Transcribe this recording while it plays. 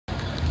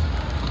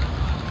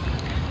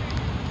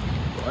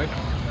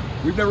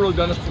right? We've never really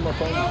done this from our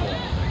phone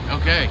before.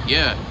 Okay,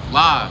 yeah,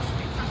 live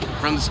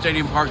from the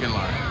stadium parking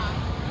lot.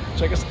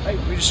 Check us. Hey,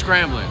 We're just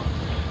scrambling.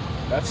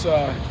 that's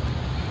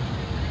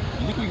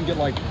you think we can get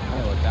like, I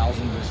don't know,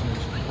 1,000 listeners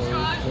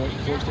per point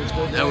before State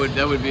scores?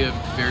 That would be a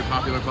very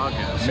popular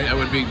podcast. That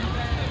would be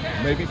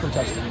Maybe per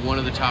touchdown. one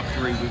of the top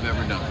 3 we've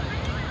ever done.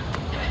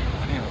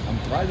 Man,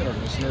 I'm glad that our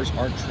listeners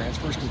aren't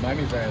transfers because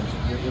Miami fans,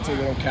 let's say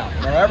they don't count.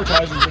 And our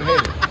advertisers would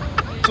hate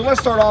it. So let's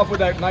start off with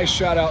that nice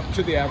shout out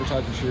to the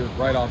advertisers here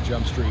right off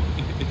Jump Street.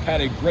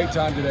 Had a great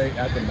time today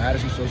at the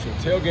Madison Social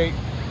Tailgate.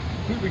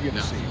 Who did we get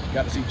to see?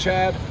 Got to see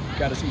Chad,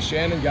 got to see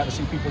Shannon, got to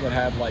see people that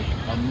have like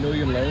a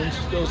million loans,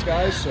 those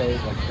guys. So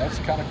like that's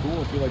kind of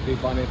cool. I feel like they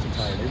finance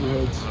entire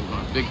neighborhoods.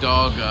 Big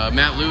Dog,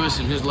 Matt Lewis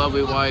and his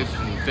lovely wife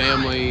and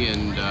family,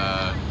 and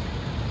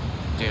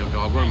damn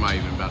dog, what am I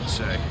even about to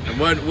say? And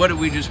what did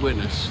we just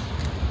witness?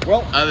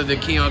 Well, Other than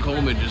Keon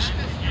Coleman just,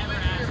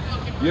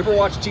 you ever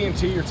watch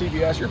TNT or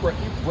TBS? You're a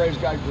Braves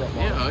guy, grew up on.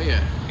 yeah, oh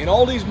yeah. In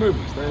all these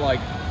movies, they're like,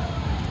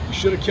 you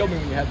should have killed me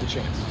when you had the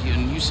chance.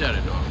 And you said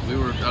it, dog.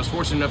 I was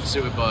fortunate enough to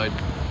sit with Bud.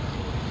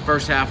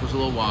 First half was a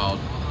little wild.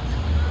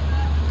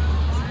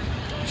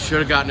 Should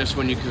have gotten us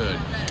when you could.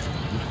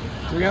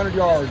 300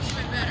 yards,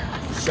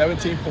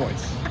 17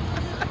 points.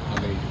 I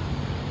mean,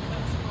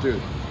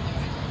 dude.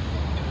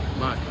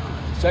 My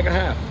God. Second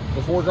half,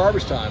 before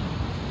garbage time.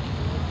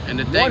 And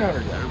the thing,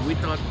 100 yards. we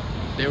thought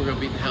they were going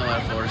to beat the hell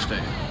out of Florida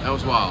State. That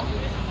was wild.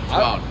 It's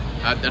wild.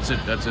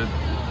 That's a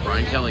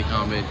Brian Kelly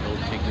comment. Don't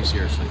take me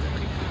seriously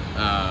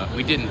there.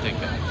 We didn't think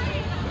that.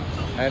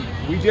 And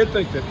we did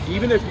think that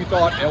even if you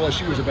thought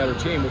LSU was a better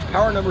team, which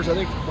power numbers, I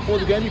think, before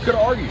the game, you could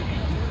have argued.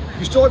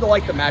 You still had to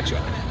like the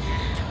matchup.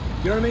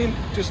 You know what I mean?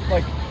 Just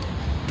like,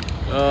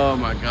 Oh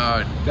my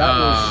God.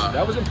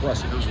 that was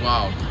impressive. It was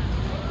wild.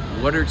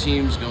 What are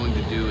teams going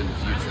to do in the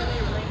future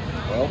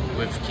Well,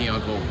 with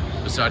Keon Coleman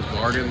besides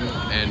guard him,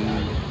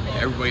 and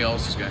everybody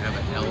else is going to have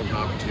a hell of an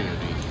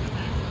opportunity?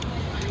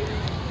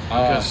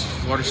 Because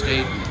Florida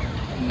State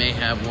may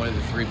have one of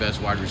the 3 best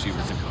wide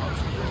receivers in college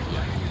football.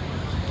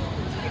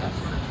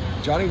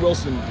 Johnny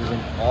Wilson is an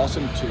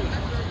awesome 2.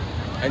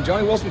 And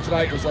Johnny Wilson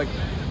tonight was like,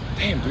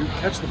 damn, dude,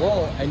 catch the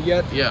ball. And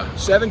yet,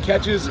 7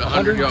 catches,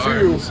 100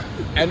 102. yards.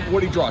 And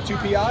what did he draw? 2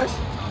 PIs?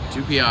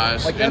 2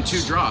 PIs Like, and that's-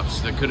 2 drops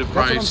that could have that's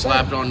what probably I'm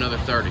slapped saying. on another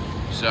 30.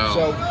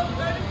 So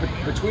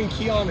between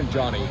Keon and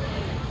Johnny,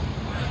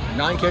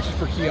 9 catches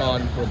for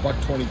Keon for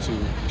 $122.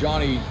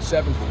 Johnny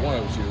 7 for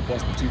 102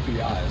 plus the 2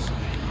 PIs.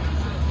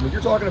 I mean,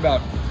 you're talking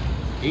about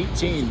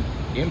 18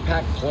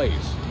 impact plays,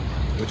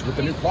 which with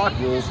the new clock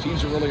rules,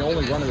 teams are really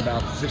only running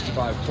about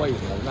 65 plays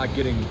now. They're not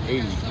getting 80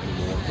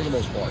 anymore for the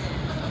most part.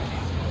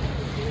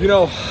 You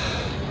know,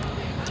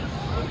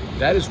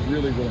 that is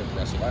really, really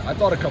impressive. I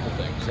thought a couple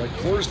things. Like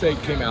Florida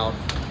State came out.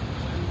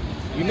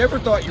 You never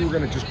thought you were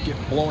going to just get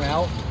blown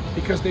out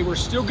because they were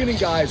still getting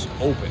guys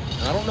open.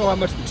 And I don't know how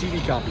much the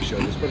TV copy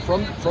showed this, but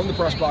from the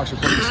press box or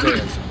from the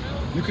stands,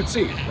 you could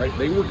see it, right?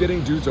 They were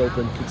getting dudes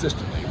open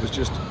consistently. It was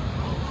just,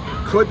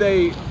 could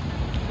they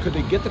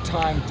get the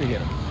time to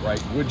hit him,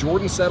 right? Would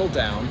Jordan settle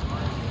down?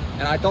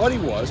 And I thought he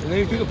was, and then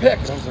he threw the pick.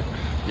 And I was like,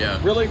 Yeah.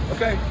 really?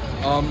 Okay.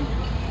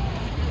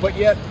 But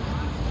yet,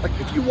 like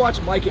if you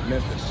watch Mike at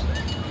Memphis,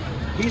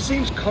 he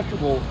seems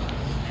comfortable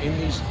in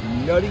these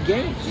nutty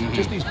games,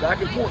 just these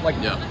back and forth. Like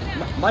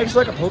Mike's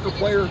like a poker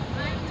player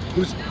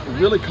who's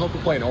really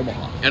comfortable playing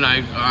Omaha. And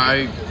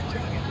I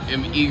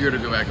am eager to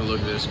go back and look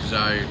at this because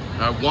I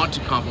want to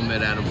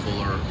compliment Adam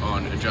Fuller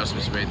on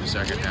adjustments made in the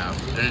second half,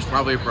 and it's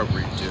probably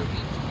appropriate too.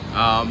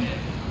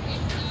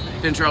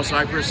 Fintrell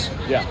Cypress,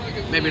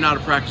 maybe not a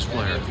practice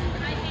player.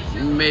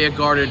 May have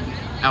guarded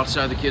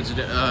outside the kids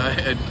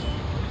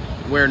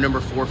wear number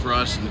 4 for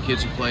us, and the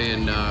kids who play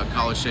in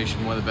College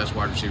Station, one of the best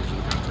wide receivers in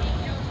the country.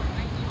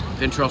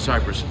 Fintrell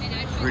Cypress,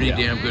 pretty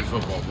damn good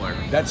football player.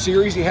 That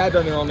series he had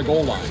down there on the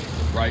goal line,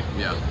 right?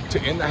 Yeah.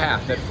 To end the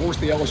half, that forced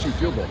the LSU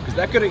field goal, because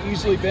that could have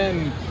easily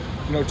been,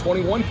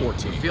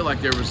 21-14. I feel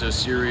like there was a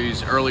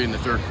series early in the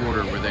third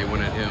quarter where they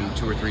went at him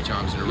 2 or 3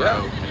 times in a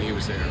row, and he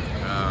was there.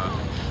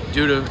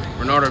 Due to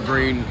Renardo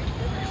Green,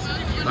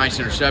 nice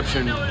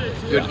interception,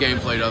 good game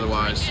played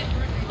otherwise.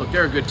 Look,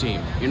 they're a good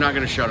team. You're not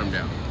going to shut them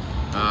down.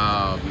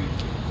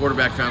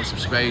 Quarterback found some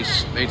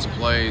space, made some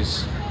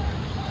plays.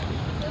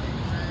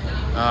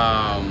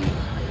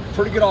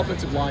 Pretty good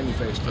offensive line you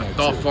faced tonight. I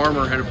thought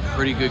Farmer had a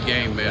pretty good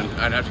game, man.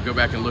 I'd have to go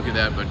back and look at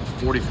that, but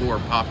 44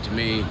 popped to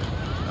me.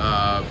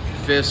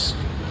 Fisk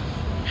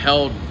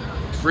held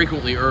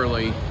frequently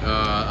early,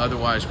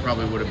 otherwise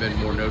probably would have been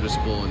more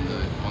noticeable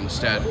on the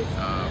stat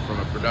from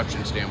a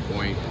production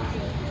standpoint.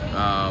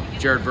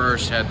 Jared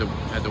Verse had the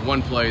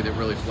one play that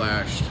really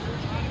flashed.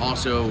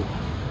 Also,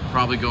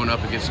 probably going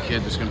up against a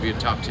kid that's going to be a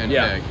top 10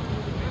 pick.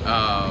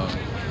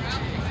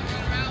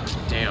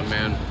 Damn,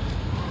 man.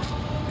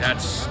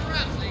 That's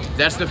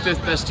the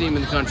 5th best team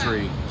in the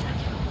country.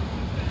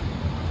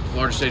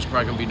 Florida State's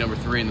probably going to be number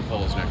 3 in the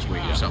polls next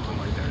week or something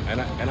like that.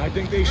 And I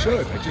think they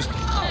should.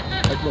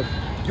 Look,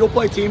 you'll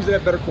play teams that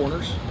have better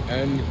corners,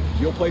 and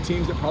you'll play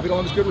teams that probably don't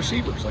have as good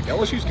receivers. Like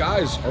LSU's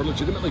guys are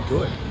legitimately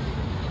good.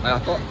 I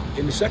thought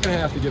in the second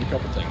half they did a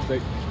couple things.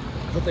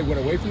 I thought they went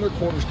away from their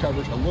quarters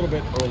coverage a little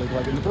bit early.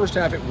 Like in the first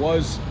half, it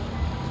was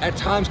at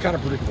times kind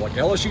of predictable. Like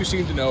LSU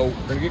seemed to know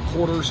we're going to get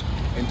quarters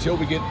until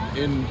we get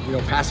in,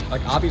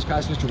 like obvious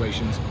passing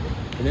situations,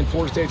 and then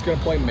Florida State's going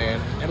to play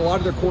man. And a lot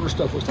of their quarter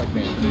stuff looks like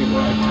man. But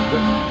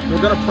anyway,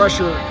 they're going to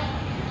pressure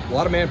a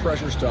lot of man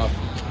pressure stuff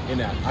in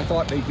that. I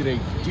thought they did a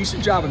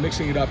decent job of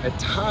mixing it up at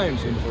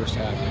times in the first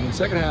half, and in the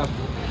second half,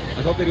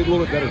 I thought they did a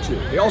little bit better too.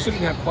 They also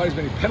didn't have quite as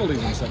many penalties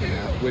in the second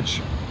half,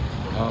 which.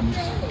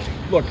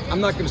 Look, I'm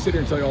not going to sit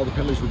here and tell you all the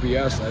penalties were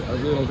BS. I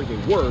really don't think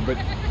they were, but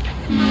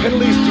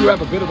penalties do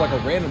have a bit of like a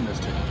randomness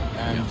to them.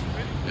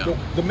 And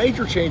the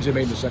major change they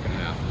made in the second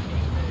half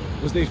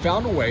was they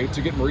found a way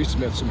to get Maurice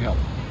Smith some help.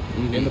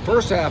 Mm-hmm. In the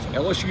first half,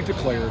 LSU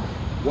declared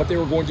what they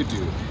were going to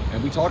do,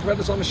 and we talked about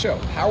this on the show.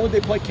 How would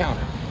they play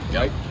counter?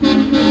 Right?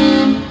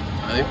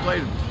 They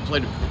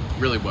played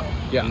really well.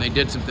 Yeah. And they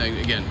did some things,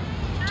 again,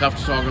 tough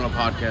to talk on a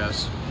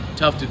podcast,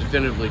 tough to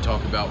definitively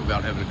talk about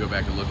without having to go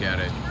back and look at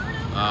it.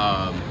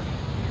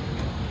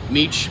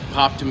 Meach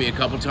popped to me a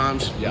couple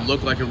times. Yeah. It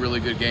looked like a really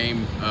good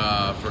game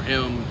for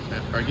him.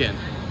 Again,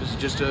 this is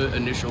just an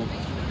initial,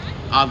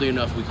 oddly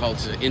enough, we call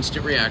it an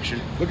instant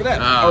reaction. Look at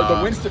that, or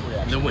the Winstant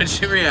reaction. The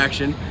Winstant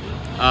reaction.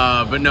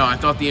 But no, I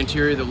thought the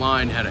interior of the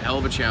line had a hell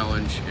of a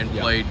challenge and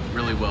played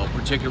really well,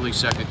 particularly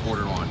second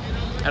quarter on.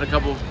 Had a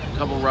couple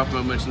rough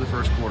moments in the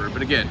first quarter,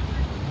 but again,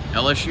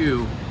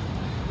 LSU,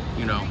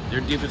 their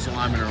defensive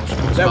linemen are also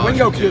that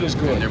Wingo kid is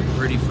good. And they're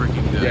pretty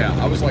freaking good. Yeah,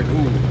 I was like,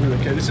 ooh,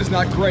 okay, this is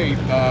not great.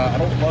 I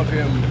don't love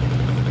him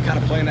kind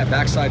of playing that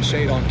backside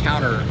shade on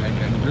counter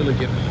and really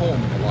getting home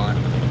a lot.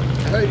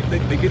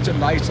 They get some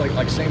nice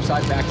like same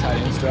side back tight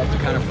end stuff, the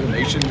kind of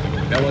formation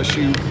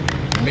LSU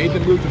made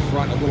them move the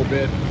front a little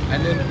bit,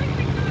 and then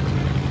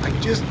I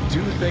just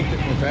do think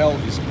that Ravel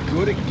is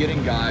good at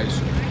getting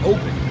guys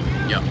open.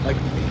 Yeah. Like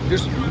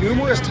there's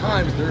numerous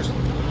times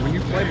when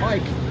you play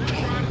Mike,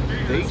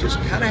 they just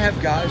kind of have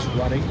guys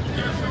running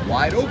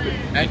wide open.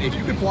 And if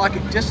you can block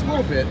it just a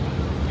little bit,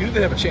 you know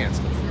they have a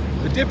chance.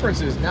 The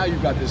difference is now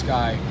you've got this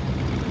guy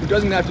who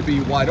doesn't have to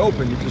be wide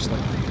open. You're just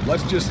like,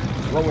 let's just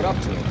throw it up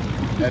to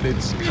him. And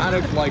it's kind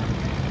of like...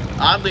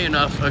 Oddly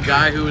enough, a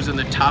guy who was in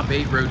the top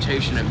 8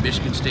 rotation at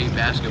Michigan State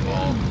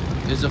basketball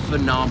is a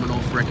phenomenal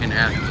freaking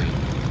athlete.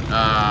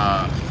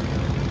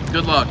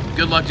 Good luck.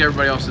 Good luck to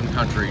everybody else in the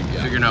country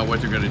figuring out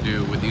what they're going to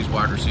do with these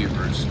wide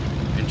receivers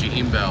and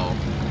Jaheim Bell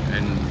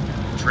and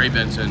Trey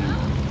Benson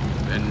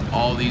and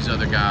all these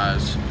other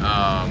guys.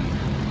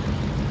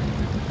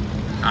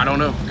 I don't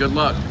know. Good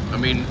luck. I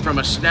mean, from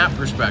a snap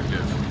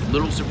perspective,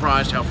 little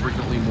surprised how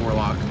frequently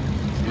Morlock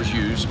was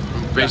used,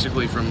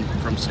 basically from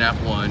snap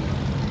one.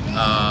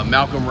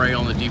 Malcolm Ray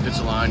on the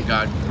defensive line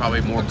got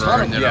probably more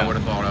burn than I would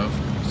have thought of.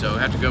 So I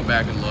have to go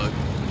back and look.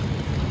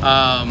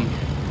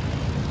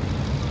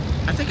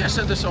 I think I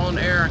said this on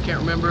air. I can't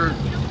remember.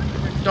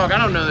 Dog, I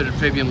don't know that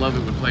Fabian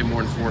Lovett would play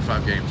more than 4 or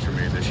 5 games for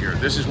me this year.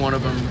 This is one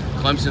of them.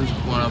 Clemson's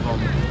one of them.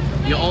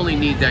 You only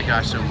need that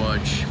guy so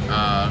much.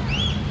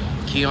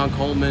 Keon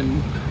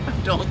Coleman,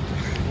 don't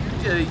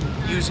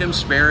use him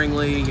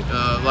sparingly.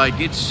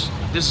 This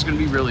is going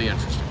to be really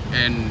interesting.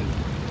 And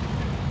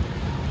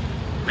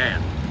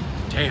man,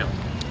 damn.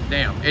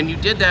 And you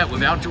did that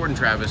without Jordan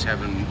Travis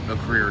having a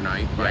career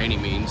night by any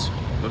means,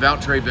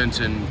 without Trey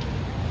Benson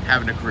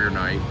having a career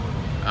night.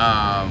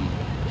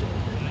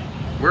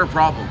 We're a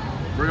problem.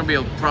 We're going to be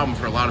a problem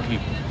for a lot of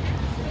people.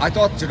 I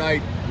thought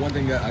tonight, one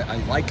thing that I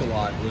liked a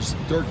lot was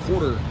third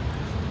quarter,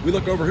 we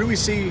look over, who do we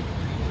see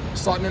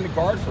slotting in the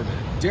guard for a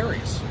minute?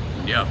 Darius.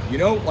 Yeah.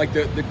 Like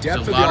the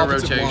depth of the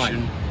offensive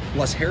line.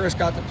 Bless Harris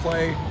got to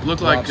play.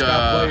 Looked like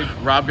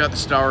Rob got the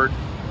start,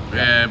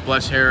 and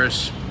Bless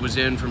Harris was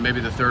in from maybe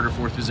the third or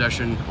fourth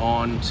possession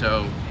on,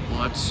 so we'll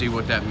have to see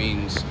what that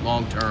means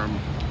long term.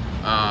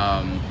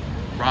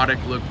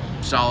 Roddick looked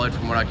solid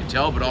from what I could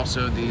tell, but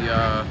also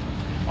the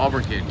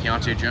Auburn kid,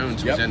 Keontae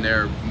Jones, was in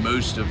there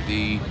most of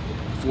the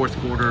fourth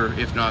quarter,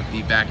 if not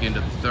the back end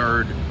of the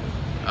third.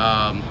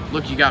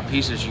 Look, you got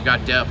pieces, you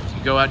got depth.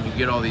 You go out and you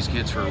get all these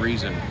kids for a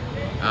reason.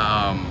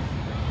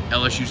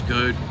 LSU's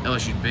good,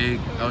 LSU's big,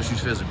 LSU's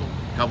physical.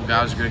 A couple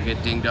guys are going to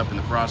get dinged up in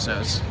the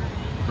process,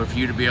 but for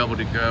you to be able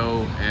to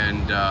go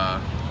and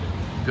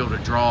be able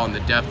to draw on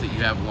the depth that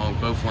you have along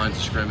both lines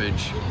of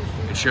scrimmage,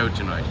 it showed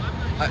tonight.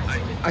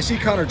 I see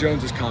Connor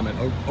Jones's comment.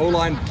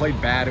 O-line played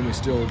bad and we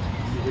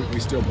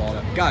still balled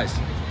up. Guys,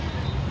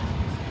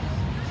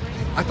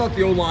 I thought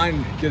the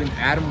O-line did an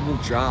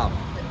admirable job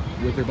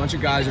with a bunch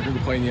of guys that are going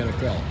to play in the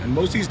NFL. And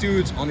most of these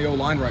dudes on the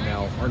O-line right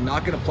now are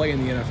not going to play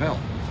in the NFL.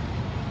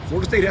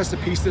 Florida State has to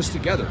piece this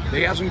together.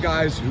 They have some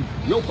guys who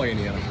will play in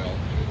the NFL,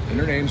 and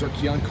their names are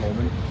Keon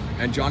Coleman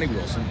and Johnny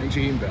Wilson and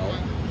Jaheim Bell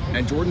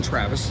and Jordan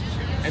Travis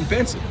and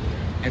Benson.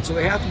 And so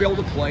they have to be able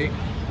to play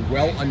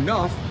well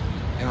enough.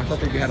 And I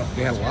thought they had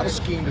a lot of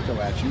scheme to throw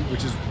at you,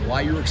 which is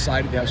why you're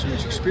excited to have so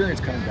much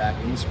experience coming back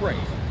in the spring,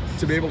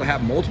 to be able to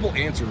have multiple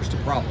answers to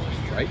problems,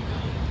 right?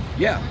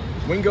 Yeah,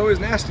 Wingo is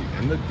nasty,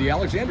 and the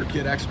Alexander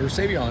kid actually, or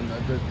Savion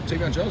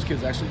Jones kid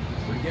is actually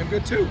pretty damn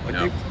good too.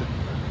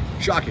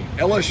 Shocking.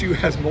 LSU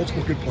has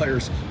multiple good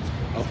players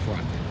up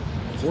front.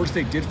 Florida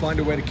State did find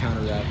a way to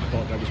counter that. I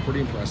thought that was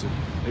pretty impressive.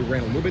 They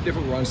ran a little bit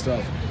different run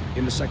stuff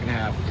in the second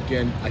half.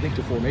 Again, I think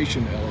the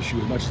formation at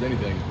LSU, as much as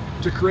anything,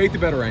 to create the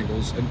better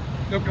angles. And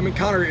I mean,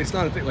 Connor, it's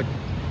not a thing like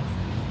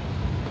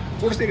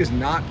Florida State is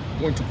not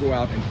going to go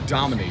out and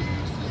dominate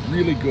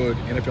really good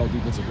NFL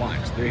defensive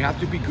lines. They have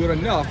to be good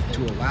enough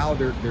to allow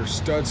their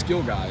stud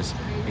skill guys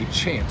a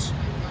chance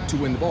to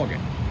win the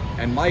ballgame.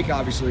 And Mike,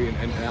 obviously,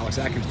 and Alex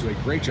Atkins do a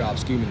great job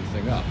scheming the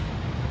thing up.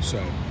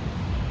 So,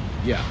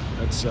 yeah,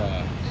 that's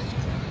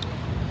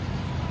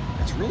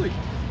really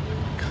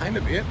kind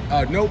of it.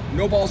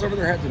 No balls over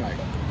their head tonight.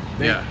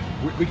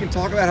 We can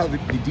talk about how the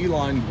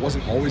D-line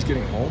wasn't always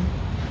getting home,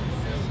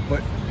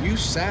 but you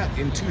sat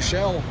in two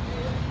shell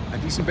a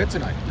decent bit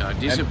tonight. A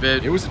decent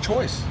bit. It was a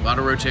choice. A lot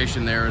of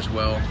rotation there as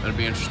well. It'll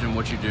be interesting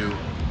what you do.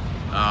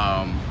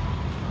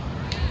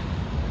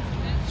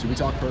 Should we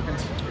talk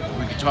Perkins?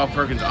 We could talk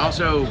Perkins.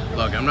 Also,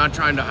 look, I'm not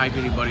trying to hype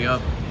anybody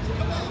up,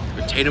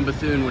 but Tatum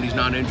Bethune, when he's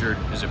not injured,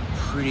 is a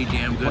pretty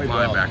damn good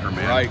linebacker,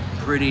 man. Right.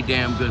 Pretty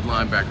damn good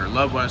linebacker.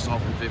 Love what I saw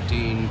from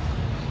 15.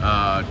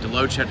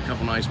 Deloach had a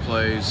couple nice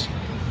plays.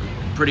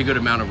 Pretty good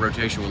amount of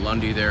rotation with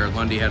Lundy there.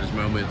 Lundy had his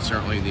moment.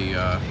 Certainly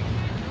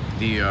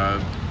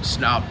the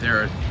stop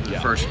there at the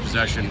first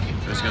possession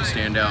is going to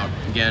stand out.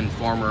 Again,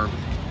 Farmer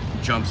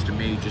jumps to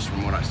me just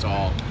from what I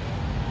saw.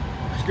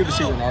 It's good to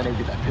see Renardo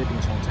get that pick in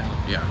his hometown.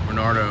 Yeah,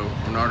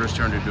 Renardo's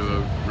turned into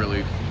a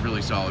really,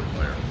 really solid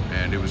player,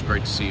 and it was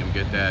great to see him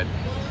get that.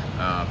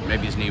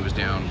 Maybe his knee was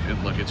down.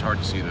 Look, it's hard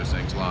to see those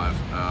things live,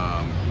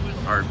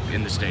 or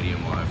in the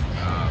stadium live.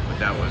 But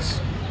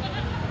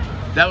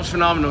that was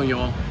phenomenal,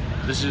 y'all.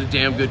 This is a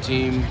damn good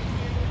team.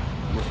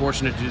 We're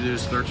fortunate to do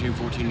this 13,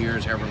 14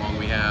 years, however long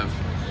we have.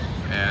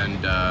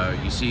 And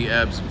you see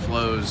ebbs and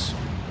flows.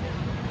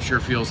 Sure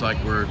feels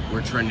like we're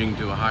trending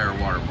to a higher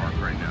watermark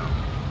right now.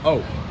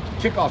 Oh,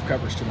 kickoff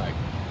coverage tonight.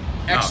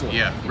 Excellent. Oh,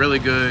 yeah, really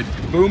good.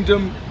 Boomed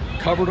him,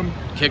 covered him.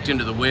 Kicked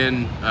into the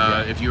wind.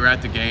 If you were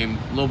at the game,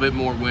 a little bit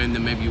more wind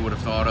than maybe you would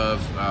have thought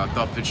of.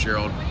 Thought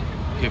Fitzgerald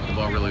kicked the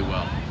ball really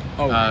well.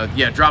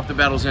 Drop the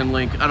Battles In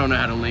link. I don't know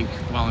how to link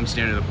while I'm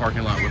standing in the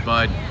parking lot with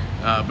Bud,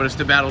 but it's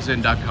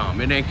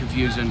thebattlesin.com. It ain't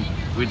confusing.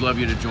 We'd love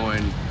you to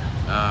join.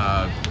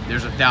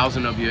 There's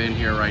 1,000 of you in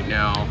here right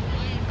now.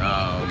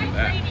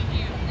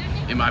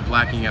 Am I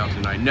blacking out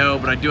tonight? No,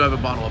 but I do have a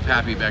bottle of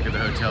Pappy back at the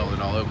hotel that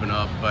I'll open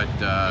up. But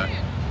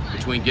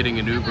between getting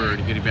an Uber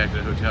and getting back to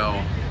the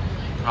hotel,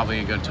 probably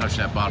ain't gonna touch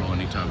that bottle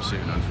anytime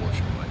soon,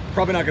 unfortunately.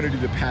 Probably not gonna do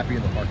the Pappy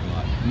in the parking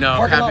lot.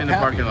 No, Pappy in the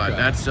parking lot.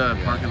 That's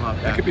parking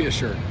lot. That could be a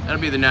shirt. That'll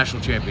be the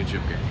national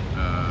championship game.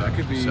 That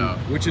could be.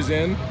 Which is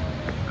in?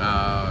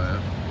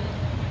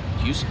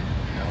 Houston.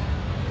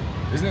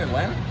 No. Isn't it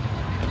Atlanta?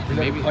 Or is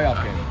maybe that a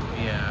playoff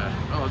game.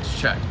 Yeah. Oh, let's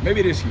check. Maybe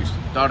it is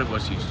Houston. Thought it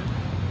was Houston.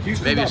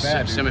 Houston's maybe not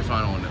bad,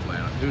 semifinal in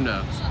Atlanta. Who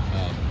knows?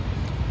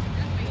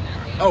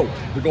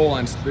 The goal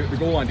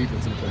line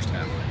defense in the first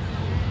half.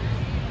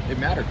 It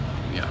mattered.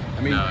 Yeah.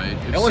 I mean,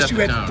 it LSU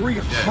had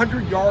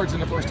 300 yards in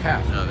the first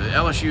half. No, the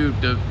LSU,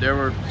 there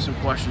were some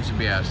questions to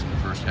be asked in the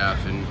first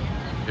half, and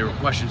there were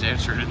questions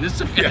answered in the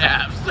second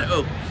half.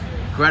 So,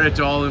 credit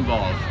to all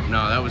involved.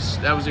 No, that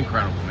was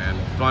incredible, man.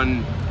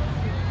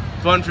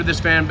 Fun for this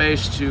fan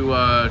base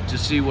to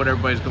see what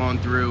everybody's gone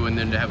through, and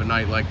then to have a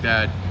night like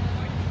that.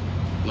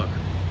 Look,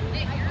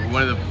 we're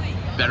one of the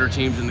better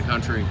teams in the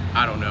country.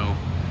 I don't know.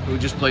 We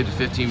just played the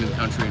 5th team in the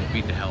country and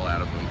beat the hell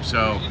out of them.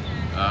 So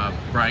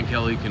Brian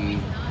Kelly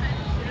can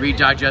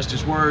redigest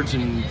his words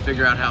and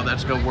figure out how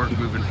that's going to work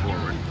moving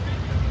forward.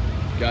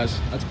 Guys,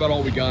 that's about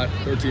all we got.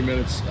 13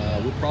 minutes.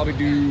 We'll probably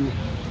do,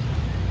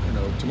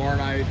 tomorrow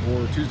night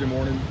or Tuesday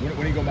morning.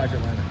 When are you going back to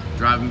Atlanta?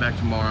 Driving back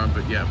tomorrow,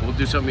 but yeah, we'll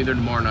do something either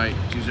tomorrow night,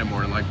 Tuesday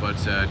morning, like Bud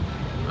said.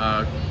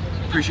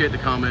 Appreciate the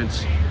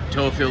comments.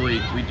 Toa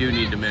Philly, we do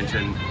need to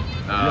mention.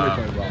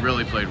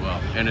 Really played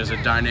well. And as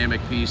a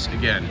dynamic piece,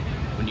 again,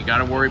 when you got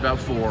to worry about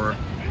 4,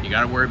 you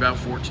got to worry about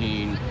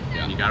 14,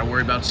 and you got to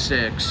worry about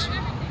 6,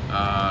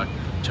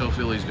 Toa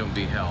Philly's going to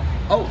be hell.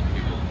 Oh,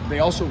 they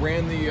also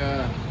ran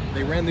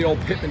the old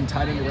Pittman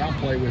tight end around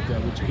play with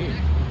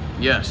Jaheim.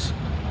 Yes,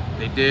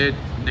 they did.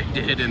 They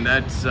did, and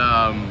that's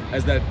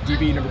as that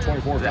DB number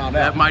 24 found out.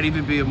 That might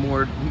even be a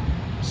more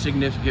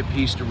significant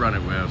piece to run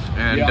it with.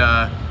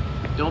 And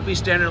don't be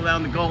standing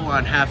around the goal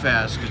line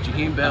half-assed, because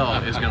Jaheim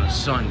Bell is going to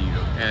sun you.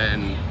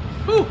 And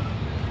whew,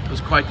 it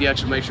was quite the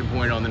exclamation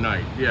point on the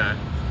night. Yeah,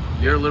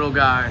 you're a little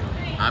guy.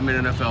 I'm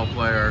an NFL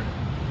player.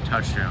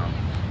 Touchdown.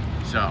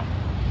 So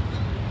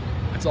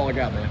that's all I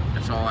got, man.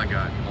 That's all I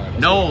got. All right,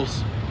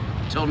 Knowles,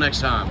 until next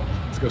time.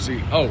 Let's go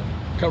see.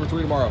 Cover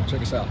 3 tomorrow.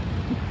 Check us out.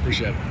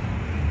 Appreciate it.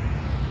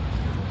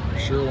 I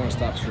sure want to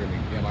stop streaming.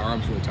 Yeah, my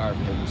arm's really tired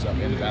from holding this up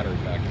in the battery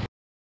pack.